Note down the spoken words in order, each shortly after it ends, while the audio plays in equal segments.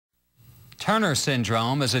Turner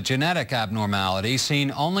syndrome is a genetic abnormality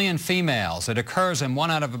seen only in females. It occurs in 1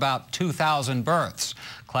 out of about 2,000 births.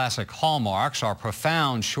 Classic hallmarks are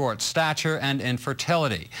profound short stature and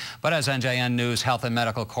infertility. But as NJN News health and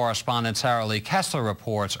medical correspondent Sarah Lee Kessler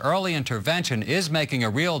reports, early intervention is making a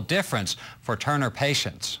real difference for Turner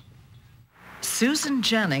patients. Susan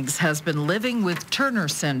Jennings has been living with Turner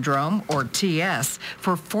syndrome, or TS,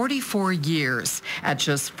 for 44 years. At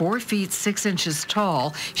just 4 feet 6 inches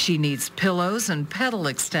tall, she needs pillows and pedal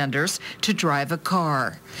extenders to drive a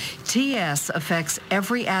car. TS affects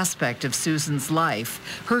every aspect of Susan's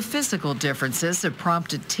life. Her physical differences have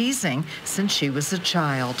prompted teasing since she was a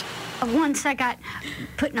child. Once I got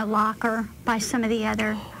put in a locker by some of the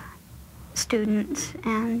other students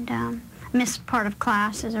and missed part of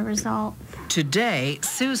class as a result. Today,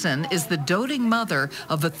 Susan is the doting mother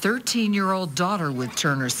of a 13-year-old daughter with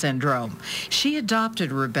Turner syndrome. She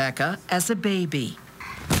adopted Rebecca as a baby.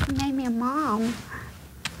 She made me a mom.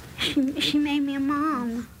 She made me a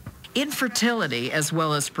mom. Infertility, as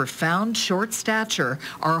well as profound short stature,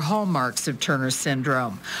 are hallmarks of Turner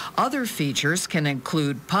syndrome. Other features can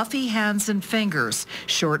include puffy hands and fingers,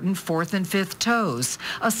 shortened 4th and 5th toes,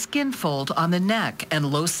 a skin fold on the neck,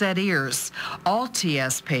 and low-set ears. All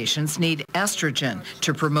TS patients need estrogen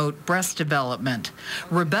to promote breast development.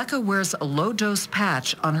 Rebecca wears a low-dose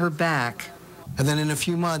patch on her back. And then in a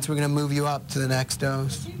few months, we're going to move you up to the next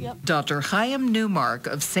dose. Dr. Chaim Newmark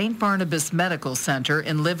of St. Barnabas Medical Center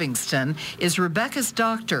in Livingston is Rebecca's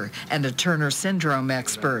doctor and a Turner syndrome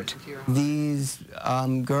expert. These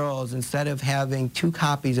girls, instead of having 2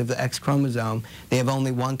 copies of the X chromosome, they have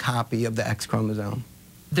only 1 copy of the X chromosome.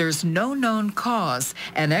 There's no known cause,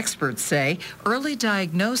 and experts say early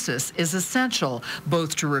diagnosis is essential,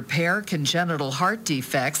 both to repair congenital heart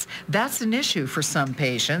defects, that's an issue for some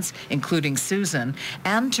patients, including Susan,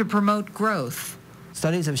 and to promote growth.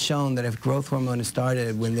 Studies have shown that if growth hormone is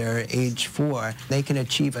started when they're age 4, they can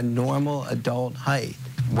achieve a normal adult height.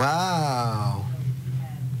 Wow.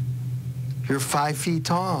 You're 5 feet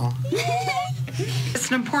tall. It's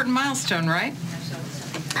an important milestone, right?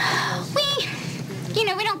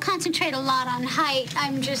 We don't concentrate a lot on height.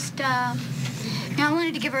 I'm just, I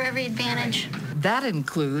wanted to give her every advantage. That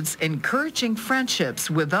includes encouraging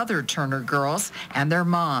friendships with other Turner girls and their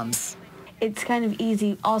moms. It's kind of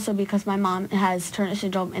easy also because my mom has Turner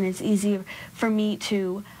syndrome, and it's easier for me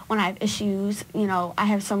to, when I have issues, I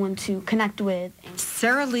have someone to connect with.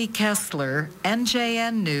 Sarah Lee Kessler,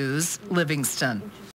 NJN News, Livingston.